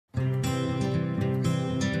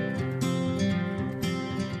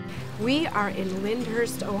We are in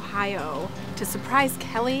Lyndhurst, Ohio to surprise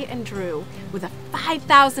Kelly and Drew with a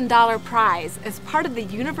 $5,000 prize as part of the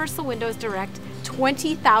Universal Windows Direct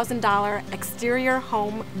 $20,000 exterior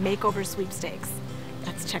home makeover sweepstakes.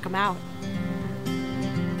 Let's check them out.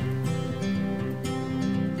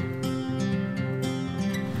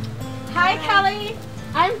 Hi Kelly,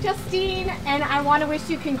 I'm Justine and I want to wish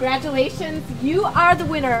you congratulations. You are the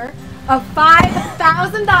winner of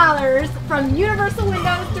 $5,000 from Universal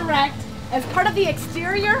Windows Direct as part of the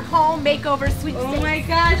exterior home makeover sweepstakes. Oh my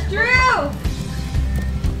gosh, Drew!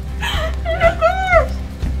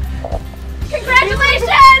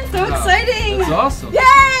 Congratulations! So exciting! That's awesome.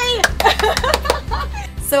 Yay!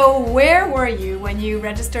 So where were you when you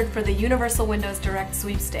registered for the Universal Windows Direct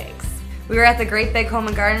sweepstakes? We were at the Great Big Home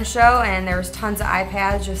and Garden Show and there was tons of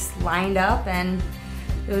iPads just lined up and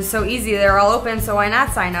it was so easy. They were all open, so why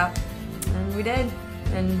not sign up? And we did.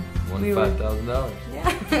 And Won we were $5,000.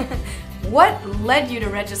 Yeah. What led you to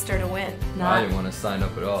register to win? I didn't want to sign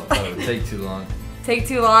up at all. I thought it would take too long. Take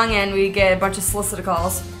too long and we get a bunch of solicitor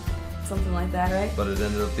calls. Something like that, right? But it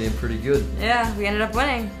ended up being pretty good. Yeah, we ended up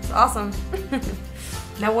winning. It's awesome.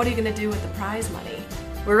 Now what are you going to do with the prize money?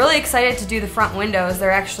 We're really excited to do the front windows.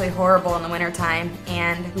 They're actually horrible in the wintertime.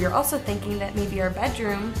 And we were also thinking that maybe our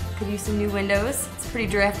bedroom could use some new windows. It's pretty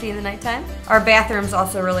drafty in the nighttime. Our bathroom's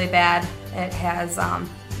also really bad. It has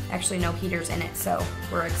actually no heaters in it, so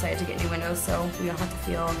we're excited to get new windows so we don't have to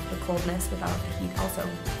feel the coldness without the heat also.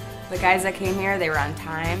 The guys that came here, they were on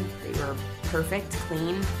time. They were perfect,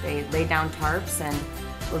 clean. They laid down tarps and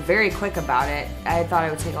were very quick about it. I thought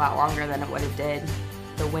it would take a lot longer than what it did.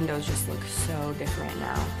 The windows just look so different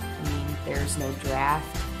now. I mean, there's no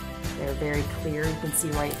draft. They're very clear. You can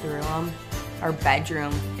see right through them. Our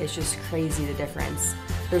bedroom is just crazy, the difference.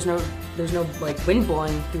 There's no like wind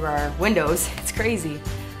blowing through our windows. It's crazy.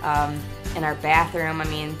 And our bathroom, I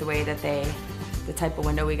mean, the way that the type of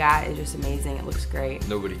window we got is just amazing. It looks great.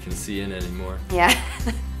 Nobody can see in anymore. Yeah.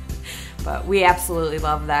 But we absolutely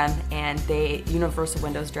love them, and Universal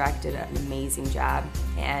Windows Direct did an amazing job,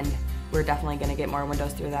 and we're definitely going to get more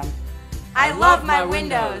windows through them. I love my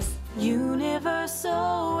windows!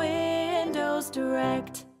 Universal Windows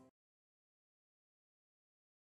Direct.